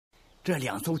这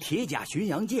2艘铁甲巡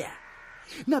洋舰，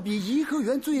那比颐和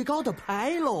园最高的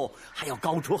牌楼还要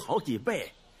高出好几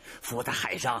倍，浮在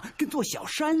海上跟座小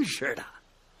山似的。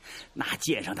那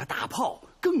舰上的大炮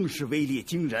更是威力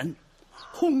惊人，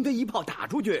轰的一炮打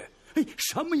出去，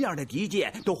什么样的敌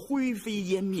舰都灰飞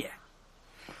烟灭。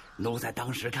奴才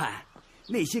当时看，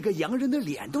那些个洋人的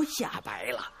脸都吓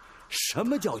白了。什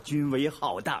么叫军威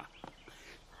浩荡？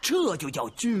这就叫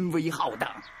军威浩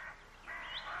荡。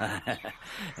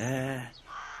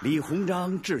李鸿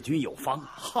章治军有方，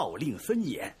号令森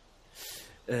严。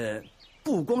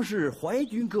不光是淮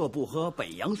军各部和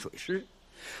北洋水师，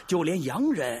就连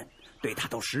洋人对他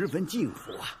都十分敬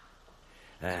服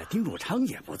啊。丁汝昌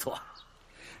也不错，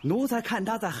奴才看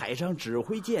他在海上指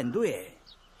挥舰队，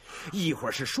一会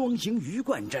儿是双形鱼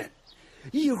贯阵，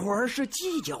一会儿是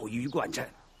犄角鱼贯阵，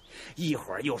一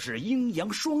会儿又是阴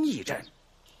阳双翼阵，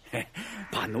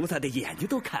把奴才的眼睛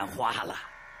都看花了。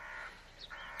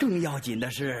更要紧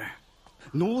的是，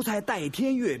奴才代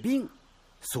天阅兵，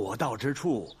所到之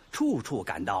处，处处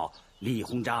感到李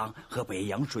鸿章和北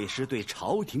洋水师对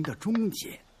朝廷的忠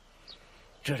节，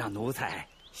这让奴才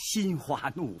心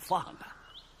花怒放啊！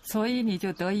所以你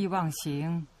就得意忘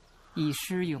形，以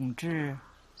失勇志。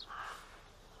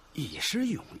以失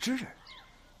勇志？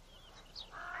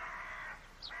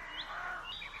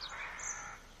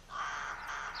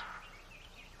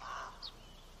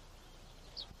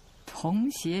铜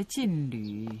鞋劲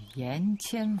旅言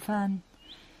千帆，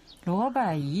罗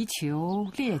拜夷裘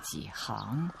列几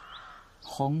行。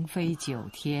鸿飞9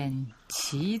天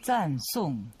齐赞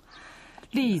颂，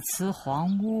力辞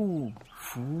黄屋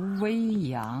扶危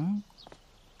阳。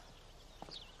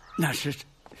那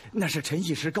是臣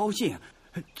一时高兴，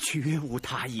绝无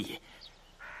他意。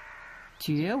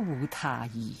绝无他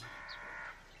意。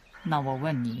那我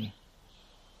问你，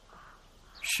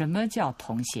什么叫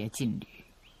铜鞋劲旅？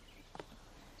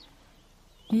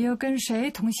你又跟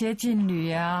谁同鞋劲旅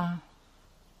呀？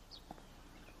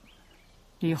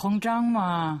李鸿章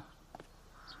吗？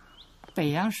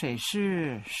北洋水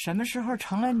师什么时候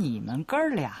成了你们哥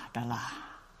俩的了？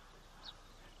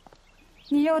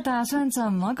你又打算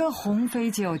怎么个鸿飞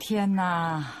9天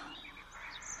呢？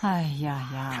哎呀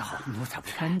呀，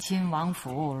醇亲王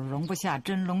府容不下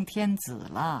真龙天子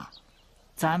了，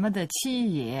咱们的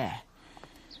七爷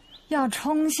要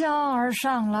冲霄而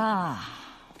上了。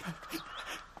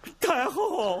太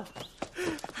后，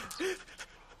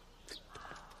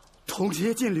铜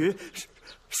鞋劲旅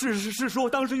是说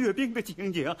当时阅兵的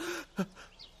情景，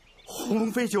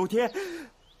鸿飞9天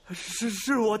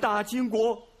是我大清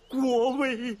国国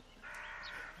威。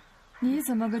你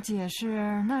怎么个解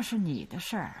释？那是你的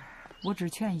事儿。我只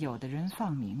劝有的人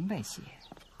放明白些，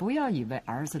不要以为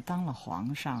儿子当了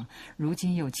皇上，如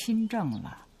今又亲政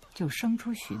了，就生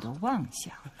出许多妄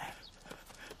想来。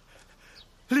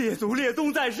列祖列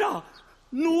宗在上，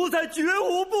奴才绝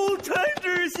无不臣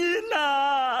之心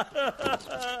呐！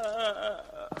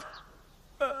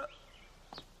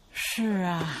是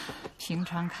啊，平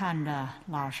常看着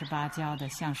老实巴交的，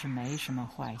像是没什么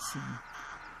坏心，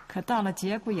可到了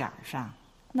节骨眼上，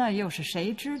那又是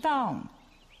谁知道呢？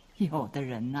有的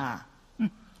人呐，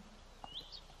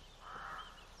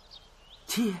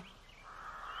七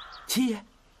爷，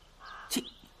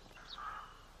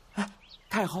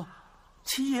太后，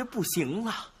七爷不行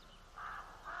了。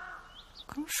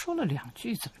刚说了2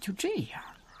句，怎么就这样？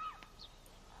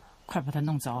快把他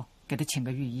弄走，给他请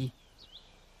个御医。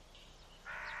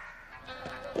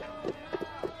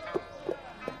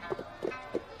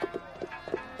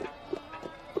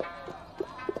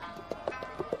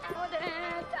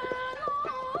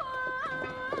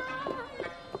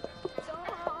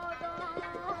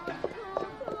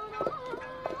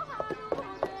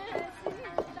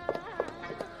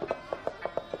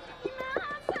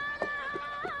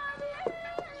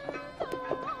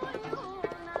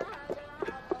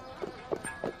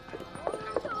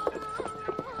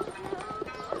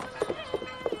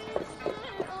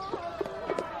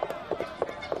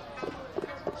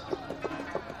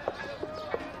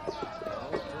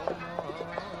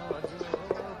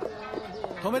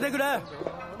止めてくれ！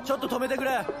ちょっと止めてく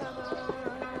れ！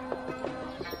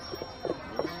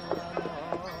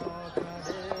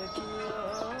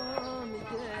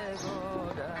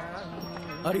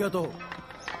ありがとう。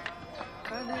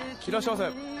いらっしゃいませ。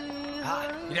あ、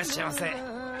いらっしゃいませ。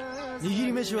握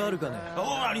り飯はあるかね？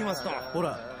お、ありますと。ほ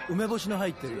ら、梅干しの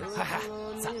入ってるやつ。はは。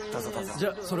さあ、どうぞどうぞ。じ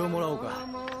ゃあそれをもらおうか。はは。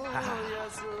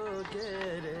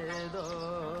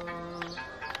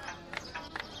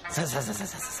さあさあさあさあ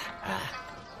さ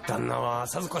あ。旦那は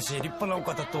さぞかし立派なお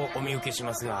方とお見受けし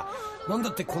ますが、なんだ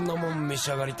ってこんなもん召し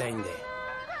上がりたいんで。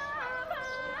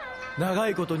長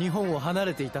いこと日本を離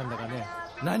れていたんだがね、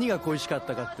何が恋しかっ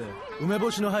たかって梅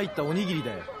干しの入ったおにぎり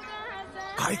だよ。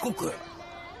外国。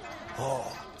ほ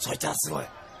う、そいつはすごい。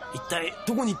一体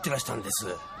どこに行ってらしたんです？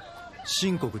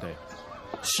清国だよ。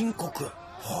清国。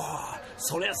ほう、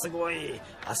そりゃすごい。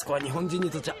あそこは日本人に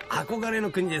とっちゃ憧れ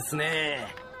の国ですね。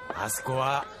あそこ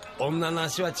は女の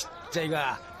足はちっちゃい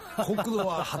が国土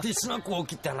は果てしなく大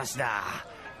きいって話だ。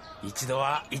一度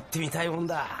は行ってみたいもん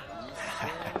だ。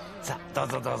さあ、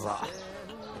どうぞどうぞ。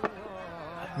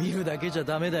見るだけじゃ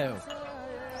ダメだよ。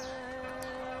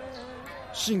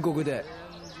清国で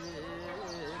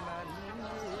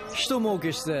一儲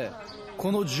けして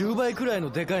この10倍くらいの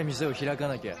でかい店を開か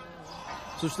なきゃ。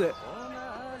そして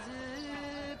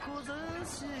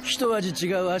一味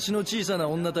違う足の小さな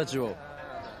女たちを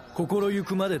心ゆ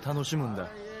くまで楽しむんだ。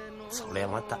それは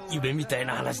また夢みたい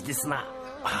な話ですな。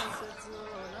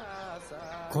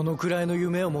このくらいの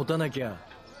夢を持たなきゃ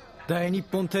大日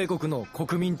本帝国の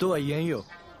国民とは言えんよ。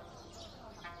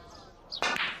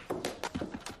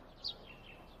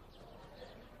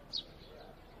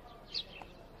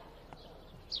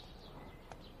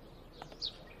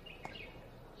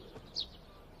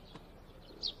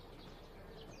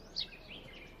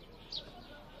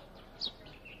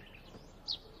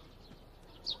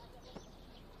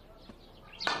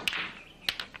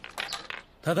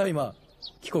ただいま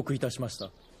帰国いたしました。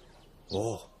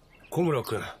おう、小村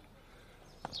君。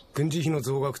軍事費の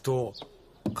増額と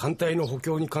艦隊の補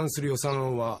強に関する予算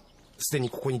案はすでに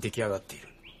ここに出来上がっている。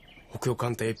補強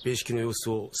艦隊閲兵式の様子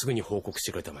をすぐに報告し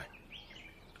てくれたまえ。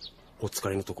お疲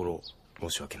れのところ申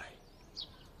し訳ない。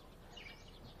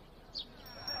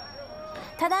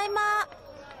ただいま。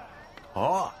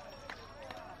あ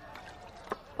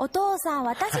お父さん、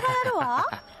私がやるわ。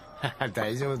あ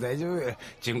大丈夫大丈夫。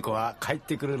純子は帰っ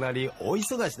てくるなり大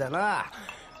忙しだな。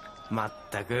まっ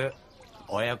たく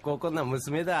親孝行な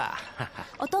娘だ。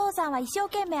お父さんは一生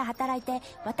懸命働いて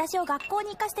私を学校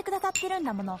に行かせてくださってるん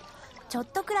だもの。ちょっ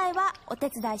とくらいはお手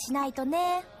伝いしないと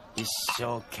ね。一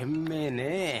生懸命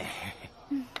ね。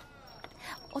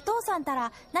お父さんた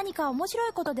ら何か面白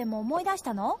いことでも思い出し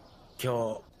たの？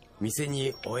今日店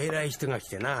にお偉い人が来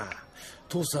てな、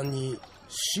父さんに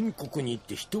清国に行っ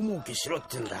て一儲けしろっ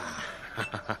てんだ。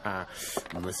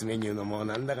娘に言うのも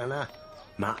なんだかな。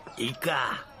まあいい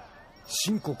か。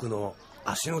清国の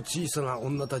足の小さな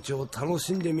女たちを楽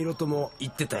しんでみろとも言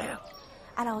ってたよ。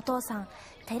あら、お父さん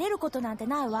照れることなんて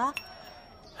ないわ。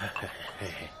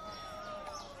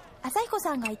朝彦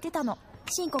さんが言ってたの。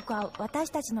清国は私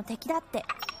たちの敵だって。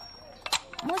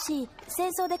もし戦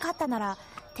争で勝ったなら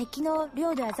敵の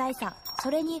領土や財産、そ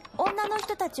れに女の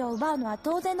人たちを奪うのは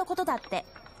当然のことだって。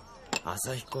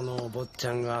朝彦のお坊ち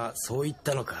ゃんがそう言っ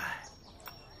たのかい。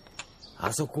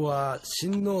あそこは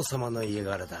親王様の家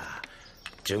柄だ。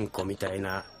純子みたい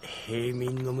な平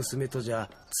民の娘とじゃ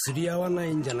釣り合わな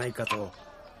いんじゃないかと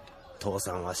父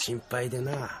さんは心配で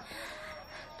な。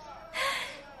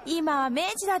今は明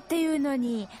治だっていうの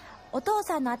に、お父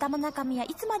さんの頭の中身は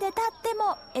いつまでたって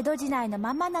も江戸時代の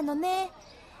ままなのね。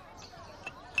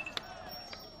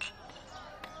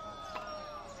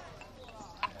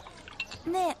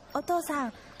ねえお父さ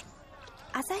ん、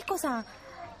朝彦さん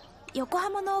横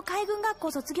浜の海軍学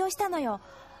校卒業したのよ。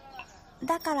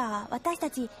だから私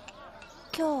たち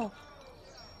今日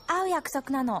会う約束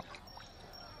なの。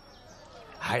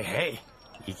はいはい、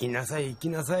行きなさい行き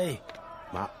なさい。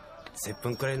まあ接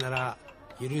吻くらいなら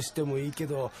許してもいいけ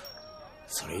ど、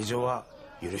それ以上は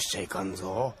許しちゃいかん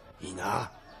ぞ。いい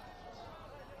な。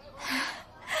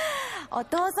お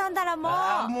父さんだらもう。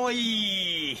ああもう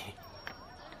いい。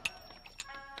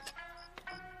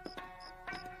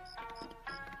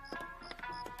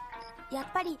やっ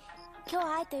ぱり今日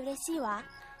会えて嬉しいわ。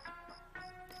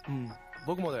うん、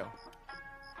僕もだよ。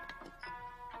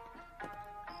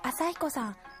朝彦さ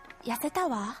ん痩せた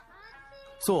わ。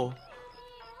そ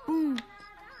う。うん。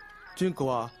純子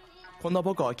はこんな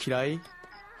僕は嫌い？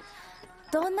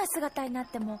どんな姿になっ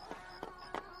ても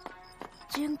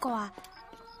純子は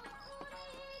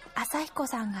朝彦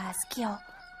さんが好きよ。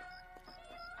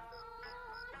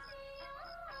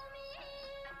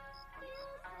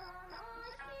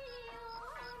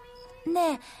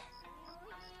ねえ、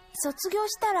卒業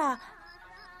したら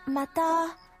また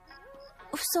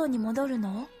Fusōに戻る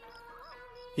の？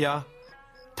いや、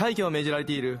退去を命じられ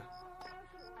ている。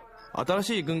新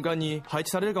しい軍艦に配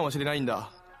置されるかもしれないん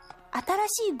だ。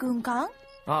新しい軍艦？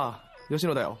ああ、吉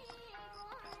野だよ。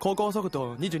高校速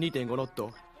度 22.5 ノッ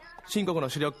ト、清国の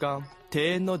主力艦庭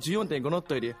園の 14.5 ノッ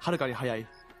トよりはるかに速い。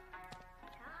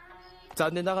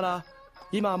残念ながら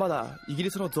今はまだイギ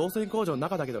リスの造船工場の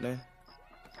中だけどね。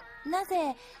な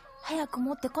ぜ早く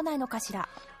持ってこないのかしら。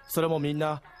それもみん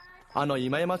なあの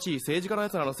今やちい政治家のや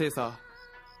つらのせいさ。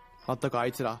まったくあ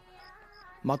いつら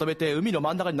まとめて海の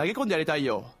真ん中に投げ込んでやりたい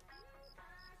よ。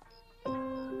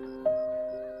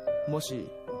もし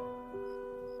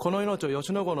この命を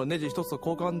吉野号のネジ一つと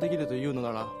交換できるというの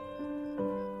なら、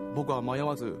僕は迷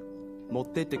わず持っ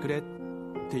てってくれっ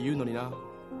て言うのにな。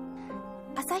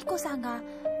朝彦さんが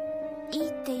いい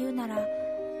って言うなら、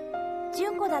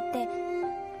純子だって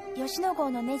吉野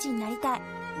号のネジになりたい。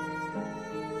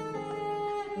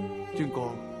純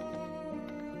子、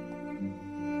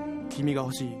君が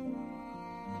欲しい。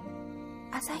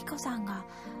朝彦さんが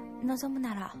望む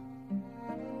なら。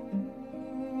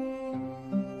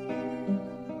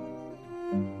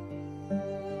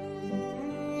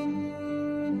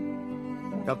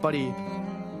やっぱり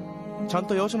ちゃん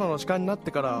と吉野の士官になっ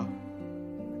てから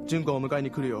純子を迎え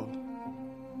に来るよ。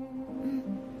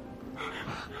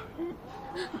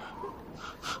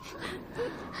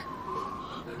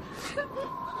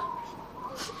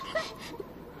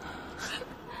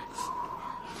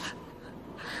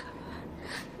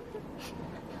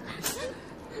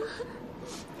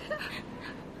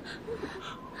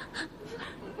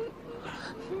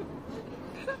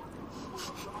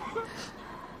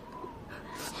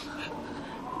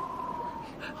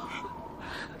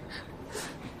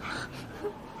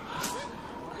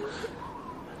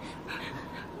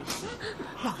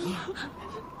老爷，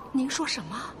您说什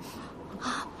么？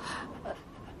啊？来，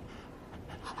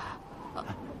来，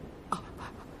快来，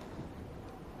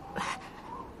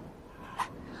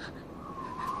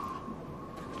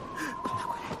快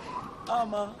来！阿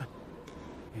妈，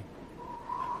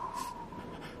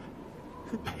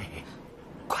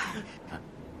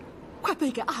快背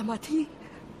给阿妈听。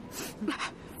来，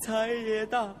财爷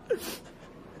大，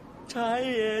财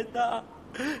爷大，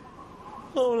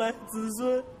后来子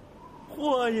孙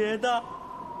祸也大。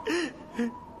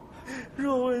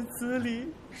若问此理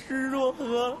是若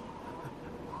何？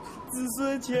子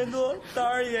孙钱多胆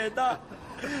儿也大，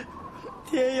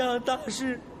天样大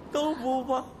事都不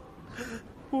怕，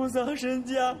不丧身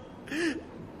家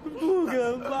不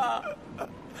肯怕。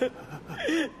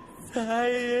财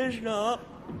也少，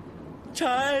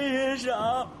财也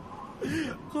少，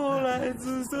后来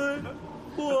子孙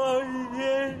祸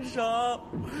也少。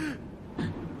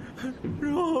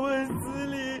若问此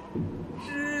理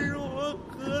是如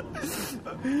何？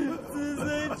子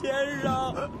孙钱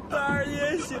少，胆儿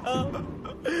也小。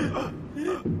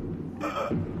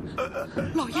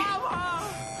老爷，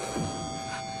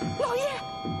老爷，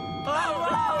老爷，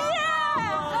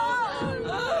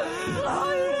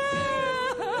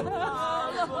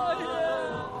老爷。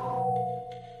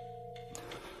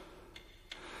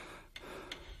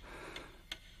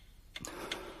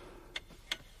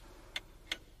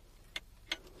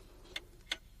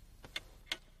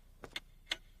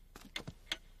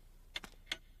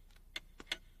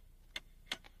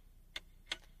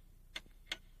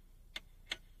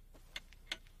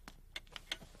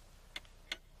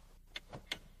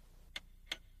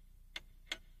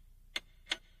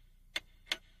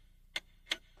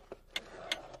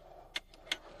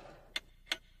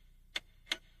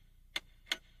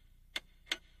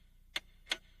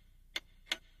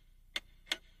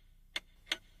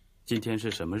今天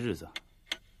是什么日子？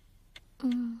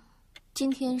今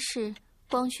天是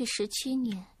光绪17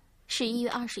年11月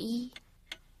21。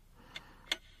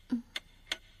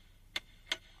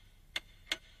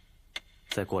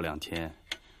再过2天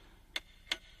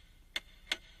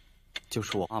就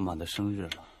是我阿玛的生日了。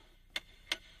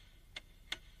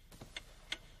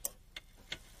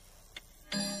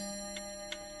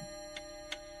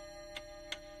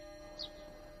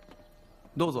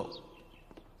どうぞ。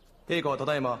陛下はた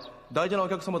だいま大事なお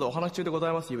客様とお話し中でござ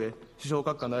いますゆえ、首相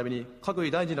閣下並びに各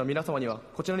位大臣の皆様には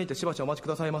こちらにてしばしお待ちく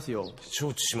ださいますよう。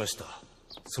承知しました。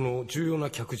その重要な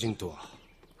客人とは？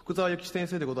福沢諭吉先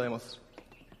生でございます。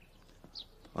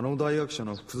あの大学者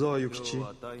の福沢諭吉？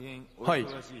はい。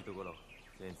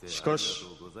しかし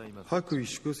伯夷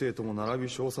粛清とも並び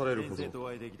称されるほど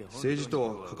政治と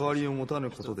は関わりを持たぬ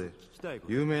ことで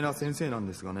有名な先生なん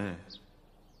ですがね。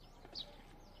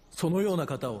そのような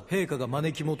方を陛下が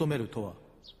招き求めるとは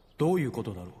どういうこ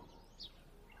とだろう。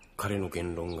彼の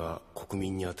言論が国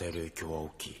民に与える影響は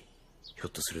大きい。ひょっ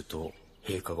とすると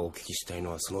陛下がお聞きしたい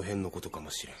のはその辺のことか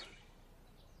もしれん。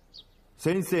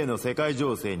先生の世界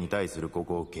情勢に対するご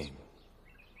貢献、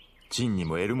陳に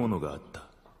も得るものがあった。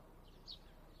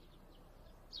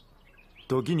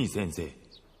時に先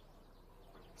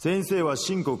生は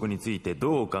清国について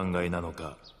どうお考えなの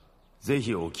か、ぜ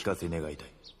ひお聞かせ願いたい。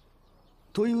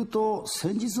というと、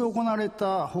先日行われ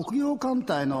た北洋艦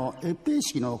隊の閲兵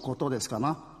式のことですか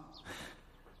な。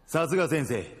さすが先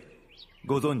生、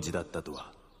ご存知だったと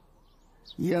は。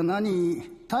いや、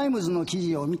タイムズの記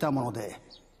事を見たもので、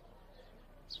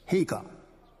陛下、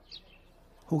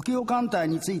北洋艦隊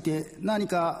について何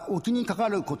かお気にかか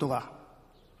ることが。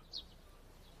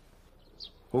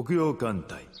北洋艦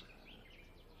隊、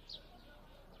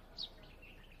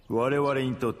我々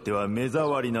にとっては目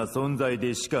障りな存在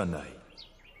でしかない。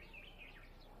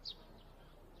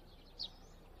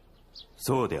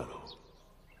そうであろう。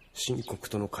清国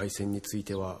との開戦につい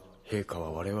ては陛下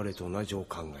は我々と同じお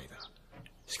考えだ。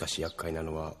しかし厄介な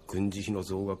のは軍事費の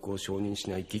増額を承認し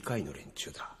ない議会の連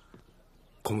中だ。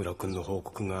小村君の報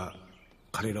告が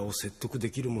彼らを説得で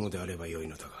きるものであればよい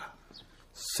のだが。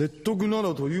説得な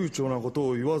どと悠長なこと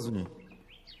を言わずに、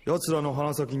奴らの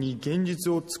鼻先に現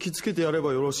実を突きつけてやれ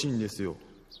ばよろしいんですよ。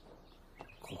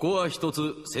ここは一つ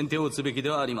先手を打つべきで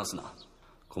はありますな。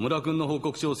小村君の報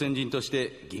告書を先人とし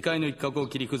て議会の一角を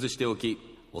切り崩しておき、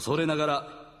恐れながら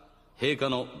陛下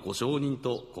のご承認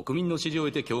と国民の支持を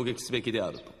得て攻撃すべきで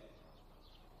あると。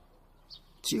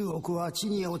中国は地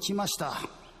に落ちました。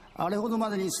あれほどま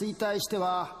でに衰退して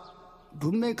は、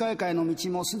文明開化への道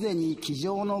もすでに机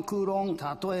上の空論。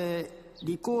たとえ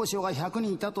李光省が100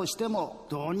人いたとしても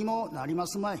どうにもなりま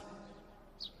すまい。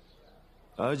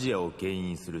アジアを牽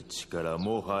引する力、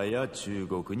もはや中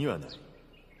国にはない。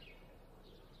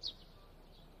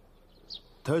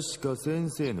確か先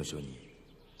生の書に、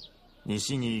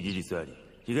西にイギリスあり、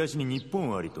東に日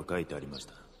本ありと書いてありまし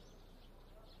た。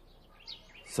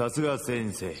さすが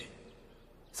先生、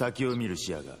先を見る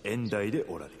視野が遠大で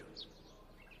おられる。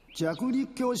弱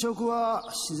陸強食は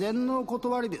自然の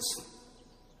断りです。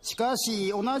しかし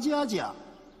同じアジア、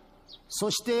そ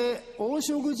して黄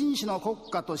色人種の国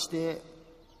家として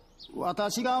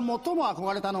私が最も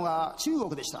憧れたのが中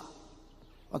国でした。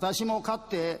私もか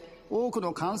つて多く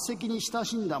の漢石に親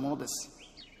しんだものです。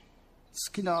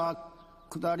好きな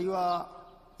下りは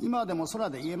今でも空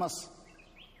で言えます。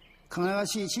輝か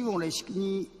しい中国の歴史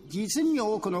に実に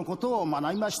多くのことを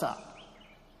学びました。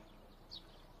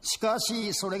しか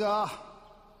しそれが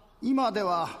今で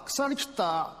は腐りきっ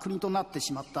た国となって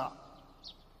しまった。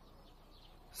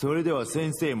それでは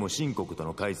先生も清国と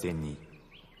の開戦に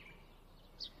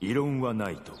異論はな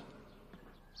いと。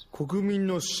国民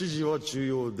の支持は重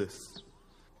要です。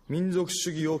民族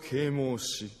主義を啓蒙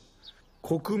し、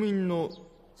国民の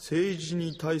政治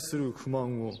に対する不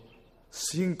満を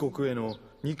清国への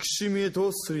憎しみへ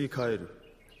とすり替える。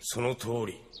その通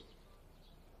り。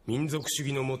民族主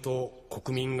義のもと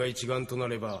国民が一丸とな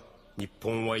れば日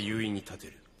本は優位に立て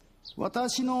る。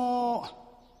私の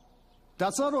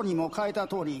Datsu-A Ronにも書いた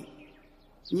通り、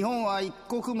日本は一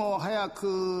刻も早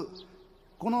く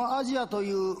このアジアと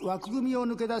いう枠組みを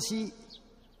抜け出し、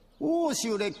欧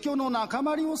州列強の仲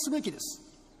間入りをすべきです。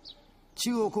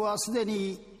中国はすで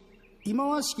に忌ま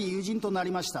わしき友人とな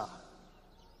りました。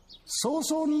早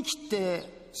々に切っ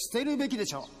て捨てるべきで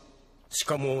しょう。し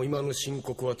かも今の清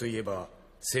国はといえば、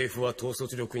政府は統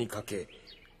率力に欠け、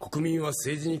国民は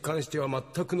政治に関しては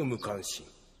全くの無関心。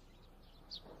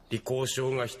李光省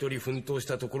が一人奮闘し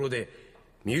たところで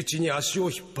身内に足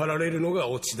を引っ張られるのが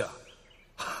オチだ。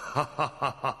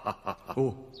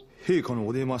お、陛下の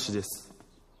お出ましです。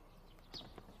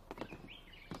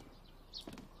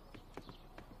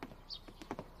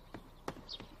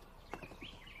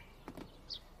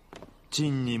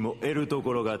陳にも得ると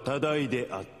ころが多大で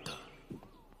あった。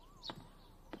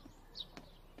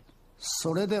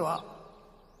それでは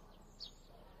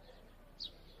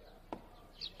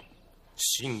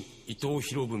新伊藤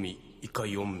博文以下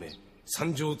4名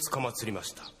参上つかまつりま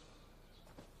した。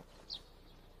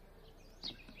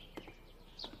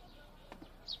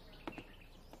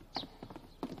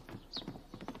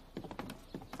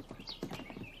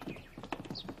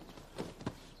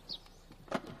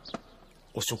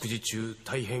お食事中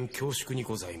大変恐縮に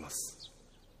ございます。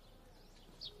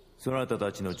そなた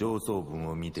たちの上奏文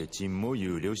を見て陳も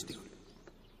憂慮して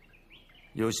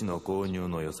おる。吉野購入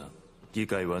の予算、議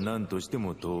会は何として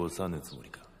も通さぬつもり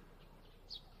か。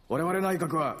我々内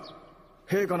閣は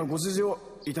陛下のご指示を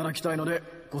いただきたいので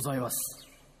ございます。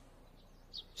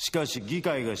しかし議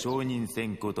会が承認せ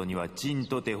んことには陳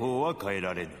と手法は変え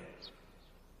られぬ。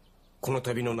この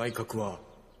度の内閣は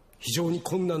非常に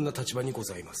困難な立場にご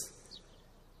ざいます。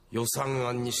予算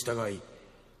案に従い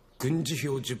軍事費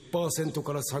を 10%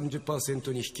 から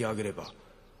 30% に引き上げれば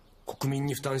国民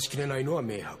に負担しきれないのは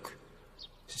明白。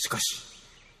しかし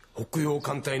北洋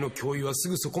艦隊の脅威はす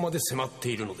ぐそこまで迫って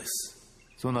いるのです。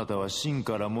そなたは清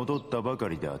から戻ったばか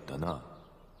りであったな。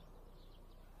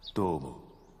どう思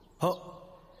う？は、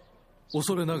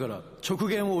恐れながら直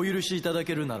言をお許しいただ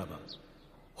けるならば、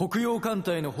北洋艦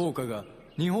隊の砲火が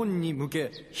日本に向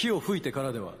け火を吹いてか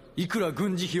らではいくら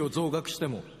軍事費を増額して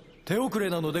も手遅れ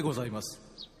なのでございます。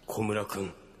小村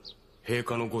君、陛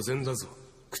下の御前だぞ。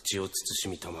口を慎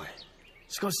みたまえ。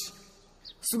しかし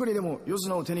すぐにでも吉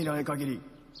野を手に入れない限り、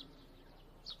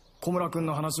小村君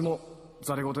の話も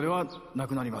ざれ言ではな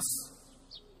くなります。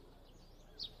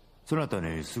そなた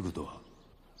にすぐとは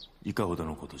いかほど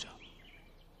のことじゃ。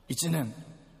1年。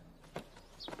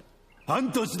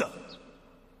半年だ。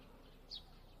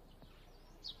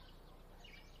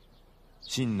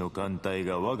真の艦隊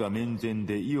が我が面前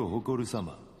で意を誇る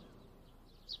様、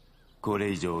こ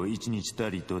れ以上一日た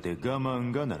りとて我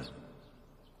慢がならぬ。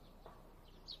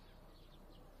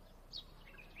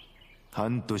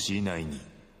半年以内に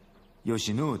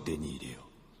吉野を手に入れよう。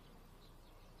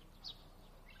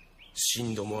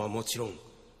臣どもはもちろん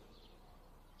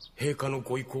陛下の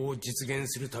ご意向を実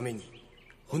現するために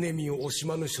骨身を惜し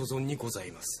まぬ所存にござ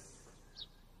います。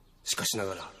しかしな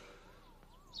がら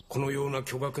このような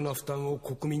巨額な負担を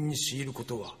国民に強いるこ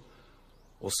とは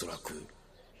おそらく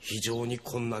非常に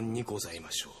困難にございま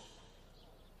しょう。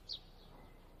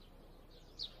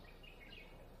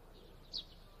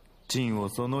陳を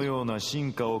そのような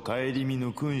進化を顧み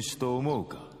ぬ君主と思う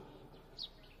か。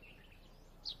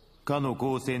かの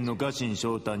高専の家臣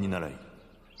将丹に倣い、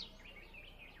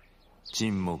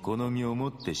陳も好みをも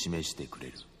って示してくれ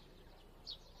る。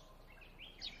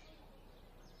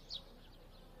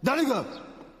誰が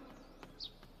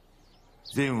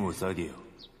善を下げよ。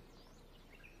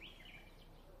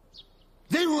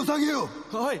善を下げよ。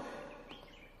はい。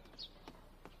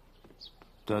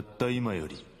たった今よ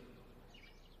り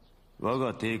我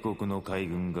が帝国の海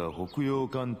軍が北洋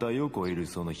艦隊を超える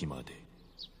その日まで、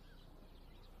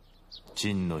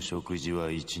陳の食事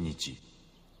は一日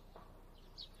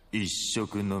一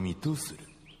食のみとする。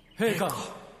陛下。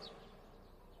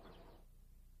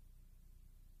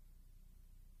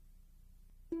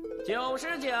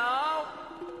99、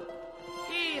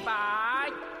100、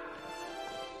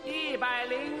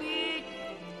101、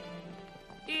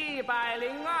102、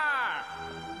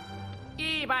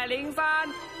103、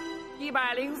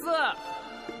104、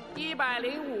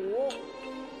105、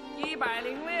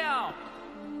106、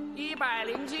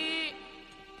107、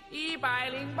108、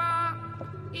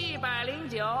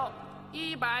109、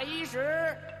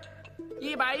110、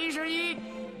111、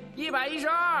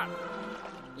112、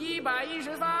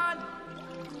113、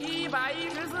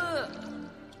114、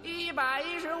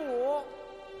115、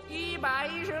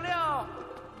116、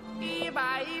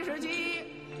117、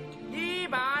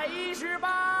118。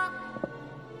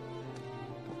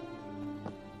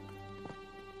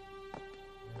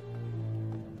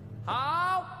好。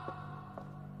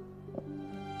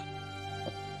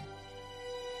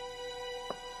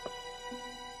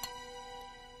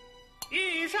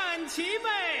御膳齐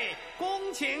备，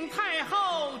恭请太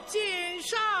后进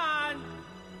膳。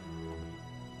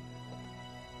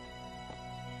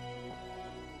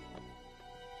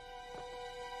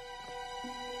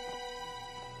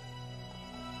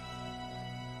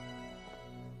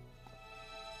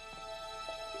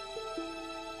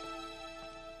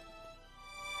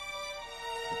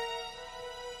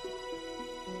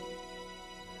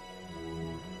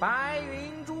白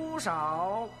云朱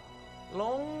手，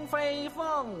龙飞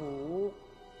凤舞，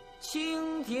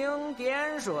蜻蜓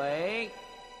点水，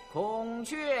孔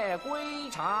雀归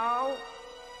巢，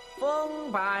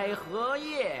风摆荷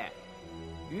叶，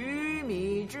鱼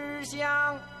米之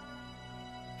乡，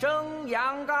蒸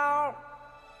羊羔，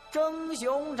蒸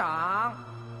熊掌，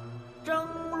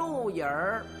蒸鹿尾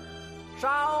儿，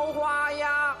烧花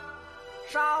鸭，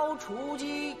烧雏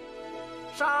鸡，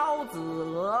烧子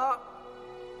鹅，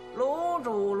卤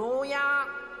煮卤鸭。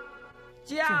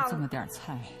就这么点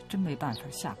菜，真没办法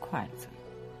下筷子。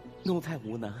奴才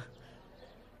无能，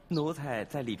奴才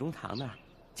在李中堂那儿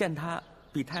见他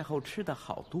比太后吃的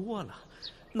好多了。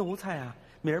奴才啊，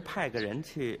明儿派个人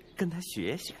去跟他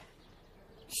学学。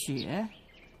学？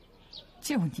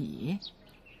就你？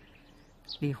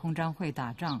李鸿章会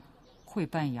打仗，会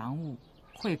办洋务，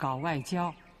会搞外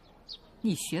交，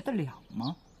你学得了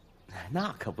吗？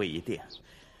那可不一定。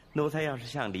奴才要是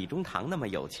像李中堂那么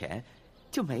有钱，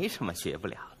就没什么学不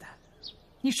了的。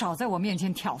你少在我面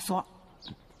前挑唆！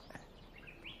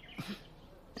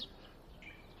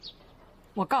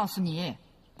我告诉你，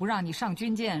不让你上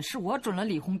军舰是我准了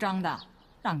李鸿章的，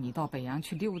让你到北洋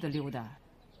去溜达溜达，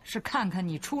是看看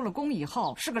你出了宫以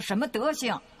后是个什么德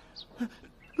行。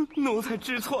奴才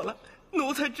知错了，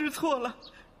奴才知错了。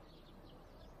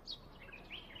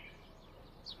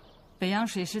北洋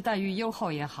水师待遇优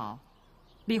厚也好，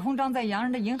李鸿章在洋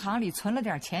人的银行里存了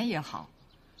点钱也好，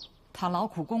他劳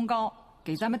苦功高，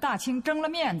给咱们大清争了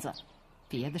面子，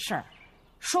别的事儿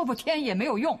说不天也没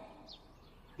有用。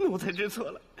奴才知错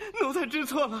了，奴才知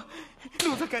错了，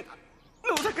奴才该打，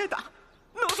奴才该打。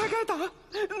奴才该打，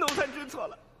奴才知错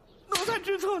了，奴才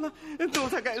知错了，奴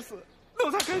才该死，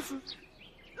奴才该死，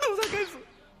奴才该死，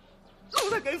奴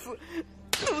才该死，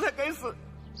奴才该死，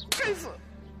该死，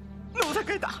奴才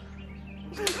该打，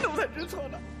奴才知错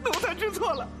了，奴才知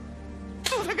错了，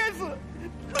奴才该死，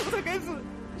奴才该死，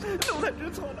奴才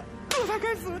知错了，奴才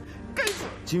该死。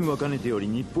陳はかねてより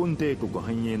日本帝国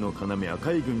繁栄の要は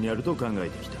海軍にあると考え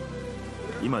てきた。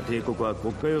今帝国は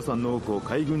国家予算の多くを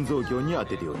海軍増強に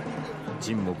充てており、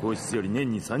陳も皇室より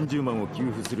年に30万を給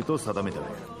付すると定めたが、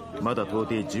まだ到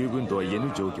底十分とは言え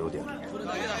ぬ状況である。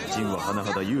陳は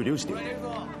甚だ憂慮している。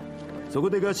そこ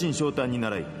で臥薪嘗胆に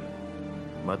倣い、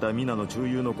また皆の忠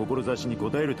勇の志に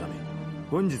応えるため、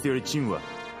本日より陳は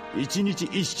一日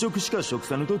一食しか食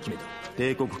さぬと決めた。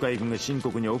帝国海軍が秦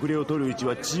国に遅れを取るうち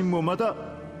は陳もまた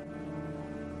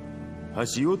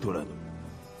箸を取らぬ。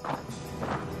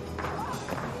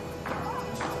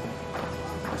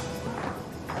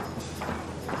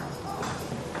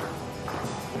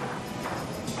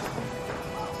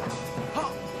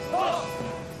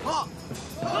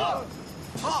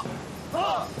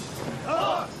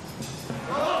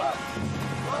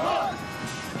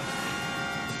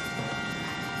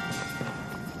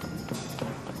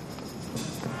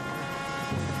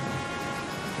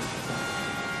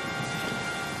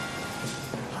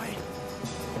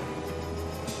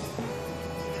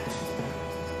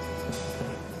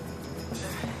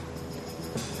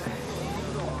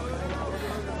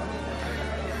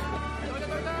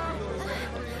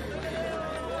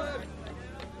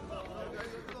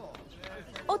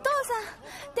お父さん、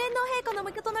天皇陛下の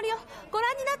婿取りをご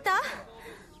覧になった？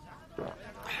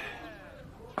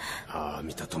ああ、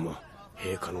見たとも。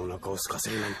陛下のお腹を空か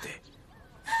せるなんて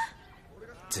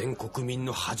全国民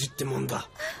の恥ってもんだ。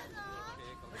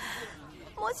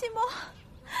もしも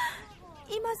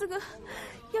今すぐ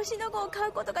吉野号を買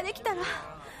うことができたら、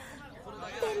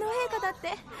天皇陛下だって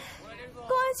ご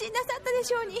安心なさったで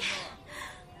しょうに。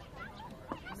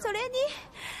それに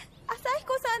朝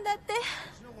彦さんだって。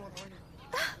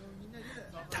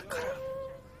だか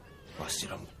らわし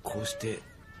らもこうして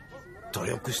努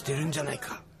力してるんじゃない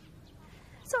か。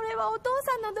それはお父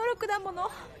さんの努力だもの。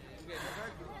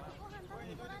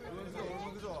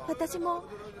私も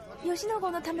吉野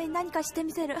号のために何かして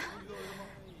みせる。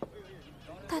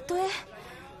たとえ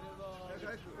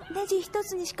ネジ一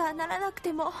つにしかならなく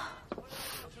ても。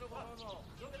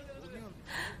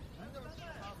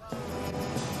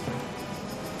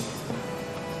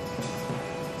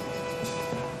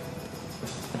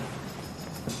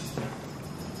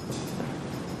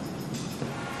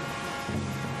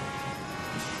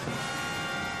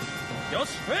よ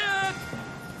し、笛！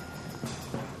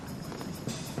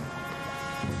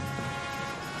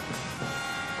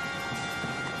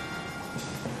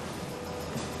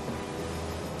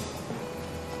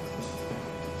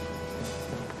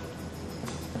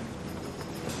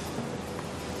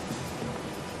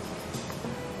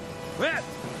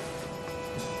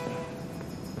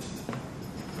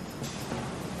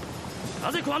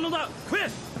なぜご反応だ。食え。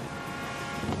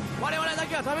我々だ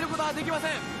けは食べることはできませ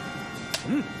ん。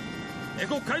英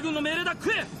国海軍の命令だ。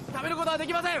食え。食べることはで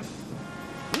きません。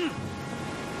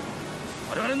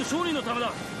我々の勝利のためだ。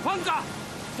ファンか。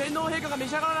天皇陛下が召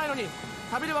し上がらないのに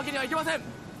食べるわけにはいきません。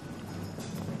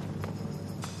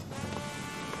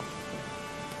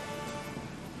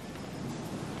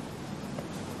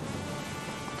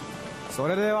そ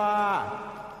れで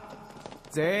は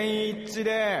全員一致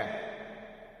で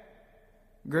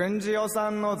軍事予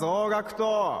算の増額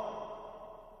と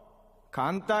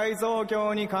艦隊増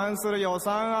強に関する予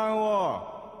算案を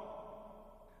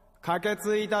可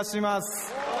決いたしま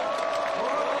す。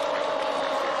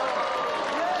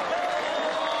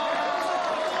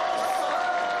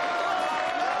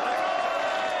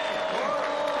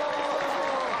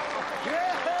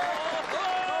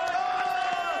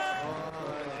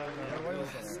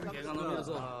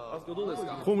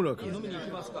小村君、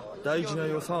大事な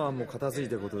予算案も片付い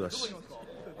たことだし、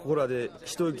ここらで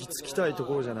一息つきたいと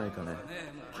ころじゃないかね。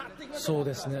そう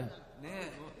ですね。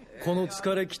この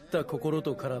疲れ切った心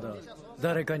と体、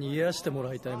誰かに癒しても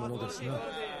らいたいものですね。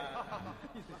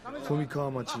富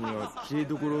川町にはきれい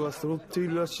どころが揃ってい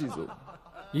るらしいぞ。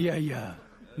いやいや、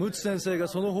陸奥先生が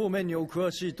その方面にお詳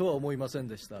しいとは思いません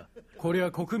でした。これ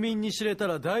は国民に知れた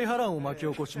ら大波乱を巻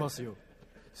き起こしますよ。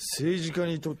政治家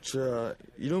にとっちゃ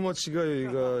色間違い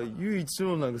が唯一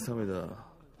の慰めだ。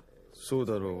そう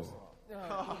だろう。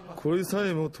これさ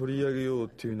えも取り上げようっ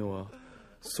ていうのは、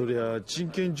そりゃ人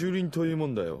権蹂躙というも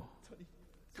んだよ。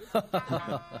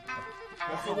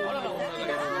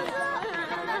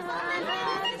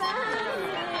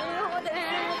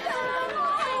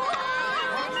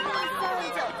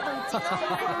一ちょうだ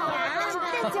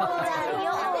い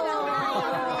よ。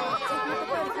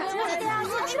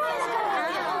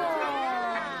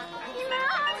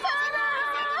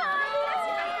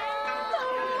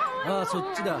ああ、そっ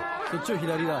ちだ。そっちを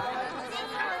左だ。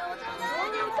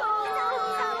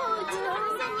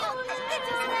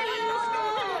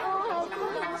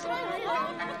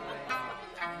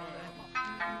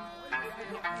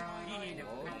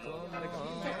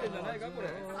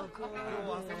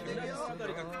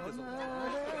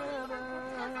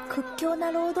屈強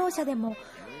な労働者でも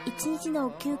1日の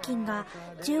お給金が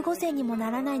15銭にもな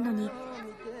らないのに、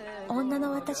女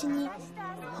の私に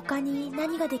他に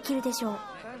何ができるでしょう。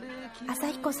朝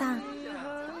彦さ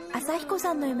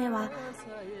んの夢は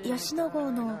吉野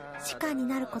郷の士官に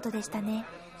なることでしたね。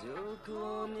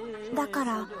だか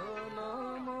ら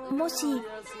もし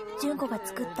純子が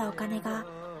作ったお金が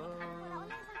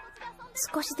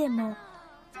少しでも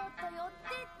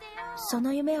そ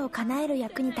の夢を叶える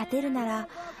役に立てるなら、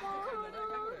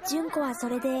純子はそ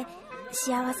れで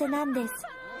幸せなんです。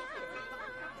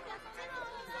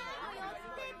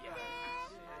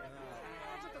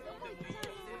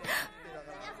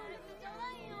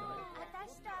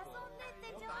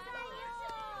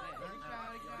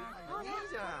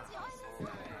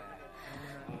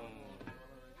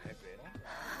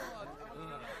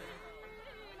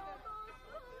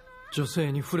女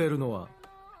性に触れるのは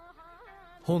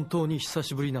本当に久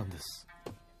しぶりなんです。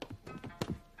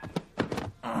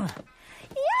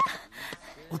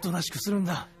おとなしくするん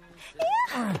だ。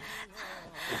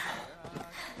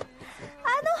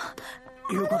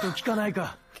言うこと聞かない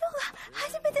か。今日が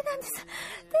初めてなんです。で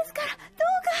すからどう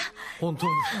か。本当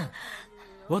に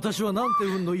私はなんて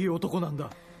運のいい男なんだ。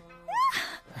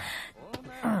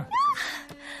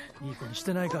いい子にし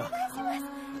てないか。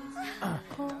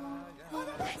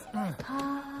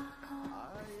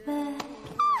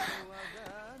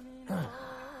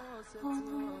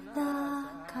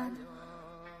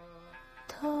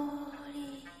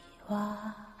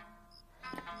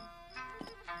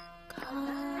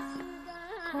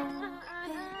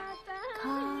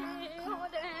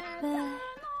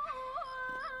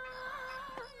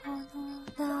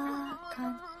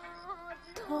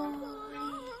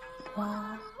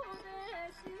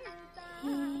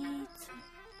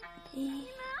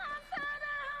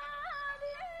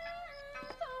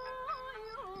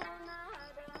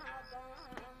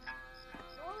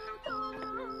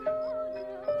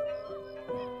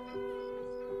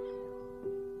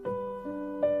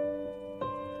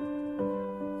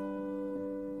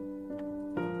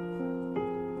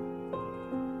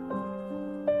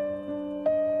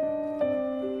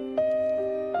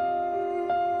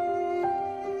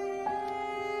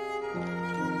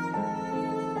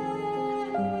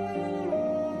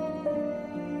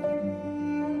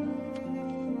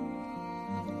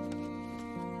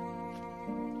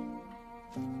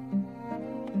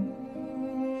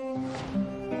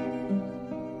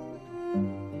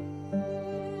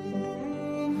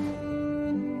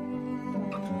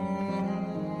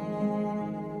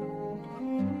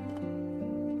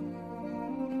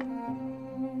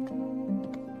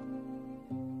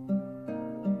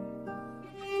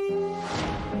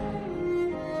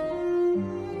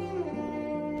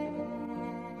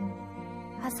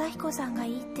朝彦さんが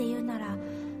いいって言うなら、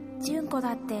純子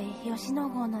だって吉野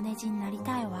郷のネジになり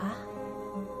たいわ。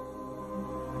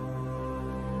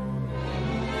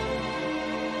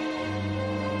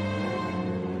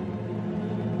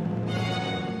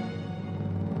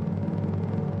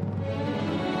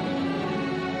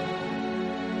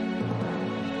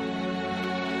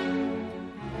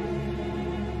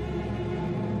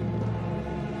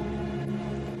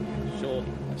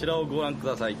こちらをご覧く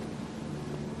ださい。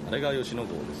あれが吉野郷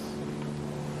です。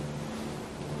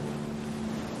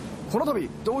この度導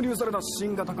入された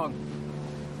新型艦、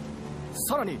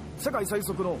さらに世界最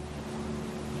速の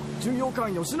巡洋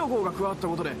艦吉野郷が加わった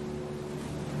ことで、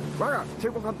我が帝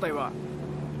国艦隊は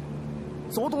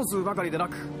総トン数ばかりでな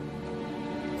く、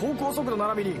航行速度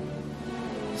並びに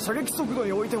射撃速度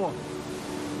においても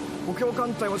補強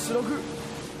艦隊をしのぐ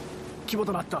規模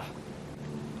となった。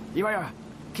今や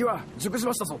機は熟し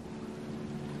ましたぞ。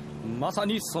まさ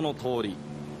にその通り。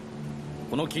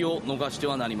この機を逃して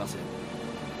はなりません。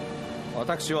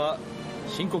私は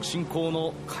新国侵攻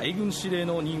の海軍司令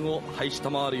の任を拝した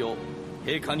まわるよう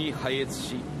陛下に拝謁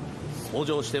し奏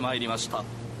上してまいりました。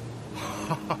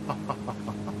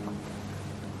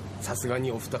さすが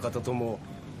にお二方とも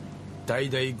代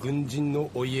々軍人の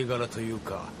お家柄という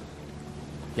か、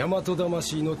大和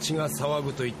魂の血が騒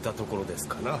ぐといったところです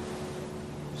かな。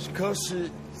しか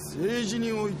し政治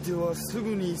においてはす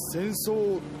ぐに戦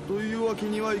争というわけ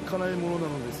にはいかないものな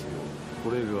のですよ。こ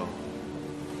れが。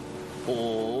お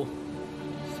お、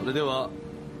それでは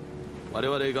我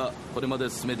々がこれまで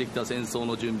進めてきた戦争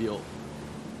の準備を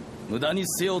無駄に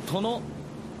せよとの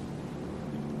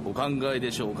お考え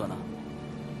でしょうかな。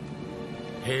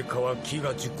陛下は機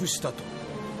が熟したと。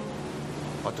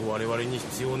あと我々に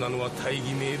必要なのは大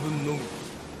義名分のみ。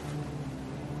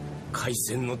開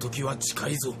戦の時は近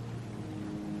いぞ。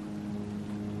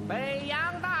北洋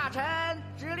大臣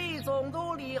直隶总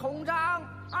督李鸿章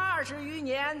20余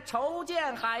年筹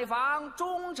建海防，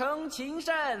忠诚勤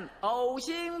慎，呕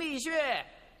心沥血。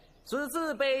此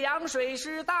次北洋水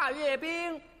师大阅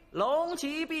兵，龙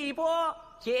旗碧波，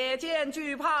铁剑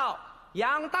巨炮，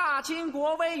扬大清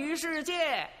国威于世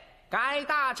界。该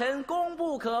大臣功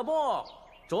不可没，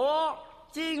着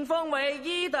晋封为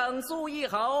1等粟1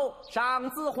侯，赏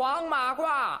赐黄马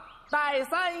褂，戴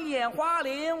3眼花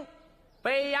翎。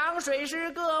北洋水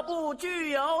师各部具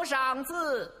有赏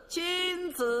赐，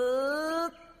钦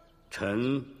此。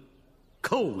臣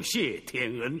叩谢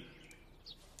天恩。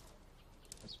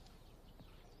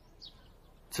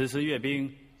此次阅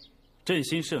兵，朕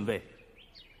心甚慰。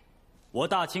我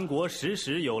大清国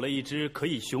时有了一支可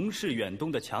以雄视远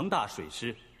东的强大水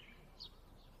师，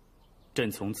朕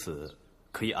从此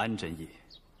可以安枕也。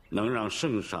能让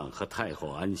圣上和太后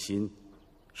安心，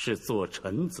是做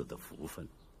臣子的福分。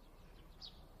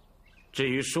至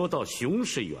于说到雄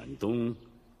视远东，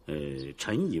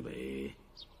臣以为，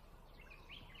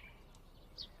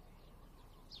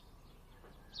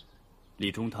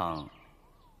李中堂，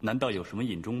难道有什么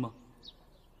隐衷吗？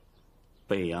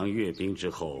北洋阅兵之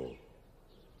后，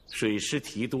水师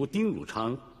提督丁汝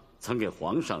昌曾给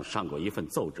皇上上过一份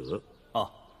奏折。哦，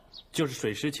就是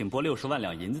水师请拨60万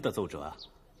两银子的奏折啊，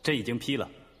朕已经批了，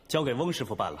交给翁师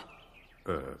傅办了。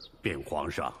禀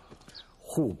皇上，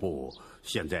户部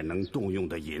现在能动用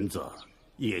的银子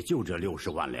也就这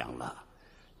60万两了。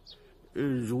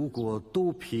如果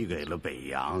都批给了北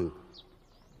洋，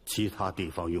其他地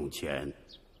方用钱，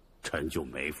臣就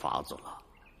没法子了。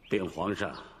禀皇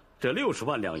上，这60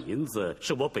万两银子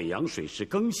是我北洋水师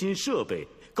更新设备、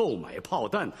购买炮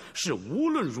弹，是无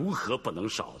论如何不能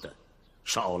少的。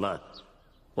少了，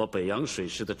我北洋水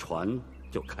师的船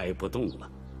就开不动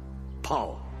了，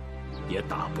炮也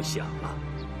打不响了。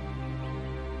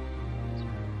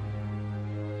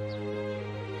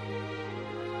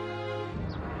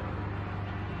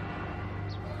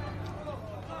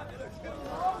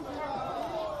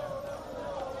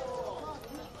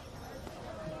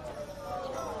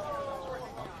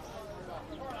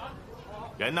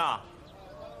人呢？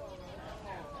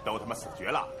都他妈死绝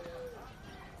了！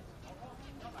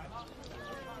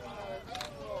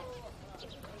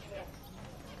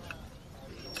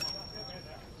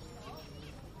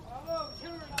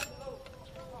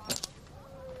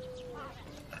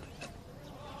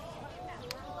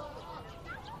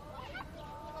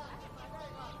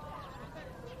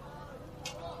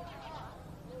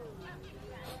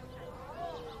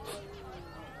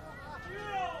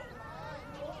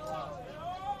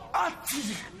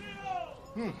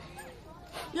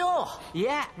哟，爷，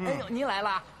哎呦，您来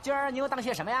了，今儿您又当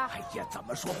些什么呀？哎呀，怎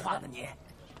么说话呢你？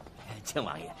庆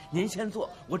王爷，您先坐，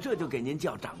我这就给您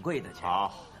叫掌柜的去。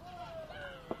好。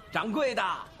掌柜的，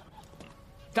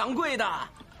掌柜的，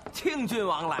庆郡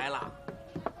王来了。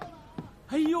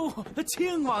哎呦，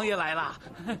庆王爷来了，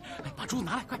把珠子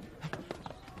拿来，快！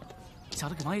小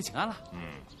的给王爷请安了。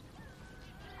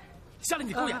下来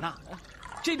你狗眼呐！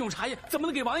这种茶叶怎么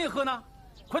能给王爷喝呢？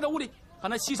快到屋里把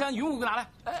那西山云雾给拿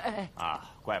来。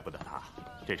怪不得他，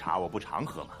这茶我不常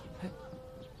喝嘛。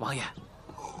王爷，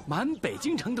满北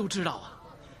京城都知道啊，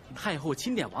太后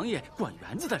钦点王爷管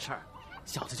园子的事儿，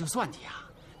小子就算计啊，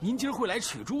您今儿会来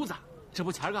取珠子，这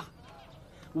不前儿个，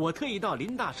我特意到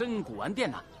林大生古玩店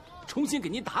呢，重新给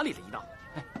您打理了一道。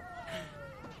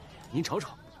您瞅瞅，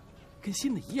跟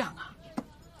新的一样啊。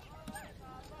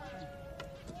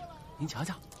您瞧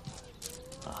瞧。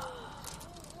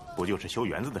不就是修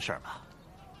园子的事儿吗？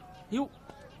哟，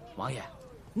王爷，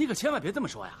你可千万别这么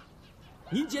说呀！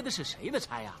您接的是谁的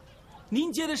差呀？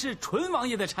您接的是纯王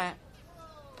爷的差。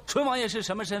纯王爷是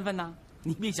什么身份呢？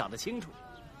你比小的清楚。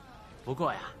不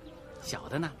过呀，小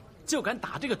的呢就敢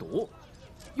打这个赌，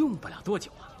用不了多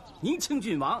久啊，您庆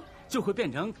郡王就会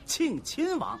变成庆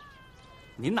亲王，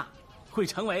您呐会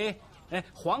成为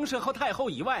皇上和太后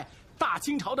以外大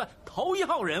清朝的头1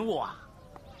号人物啊！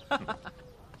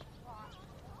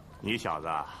你小子，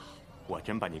我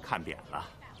真把你看扁了。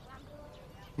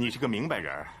你是个明白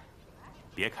人，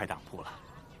别开当铺了，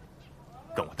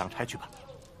跟我当差去吧。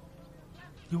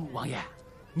哟，王爷，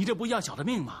你这不要小的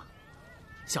命吗？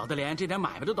小的连这点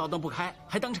买卖都倒腾不开，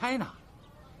还当差呢？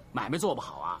买卖做不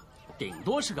好啊，顶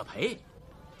多是个赔。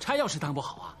差要是当不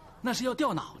好啊，那是要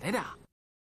掉脑袋的。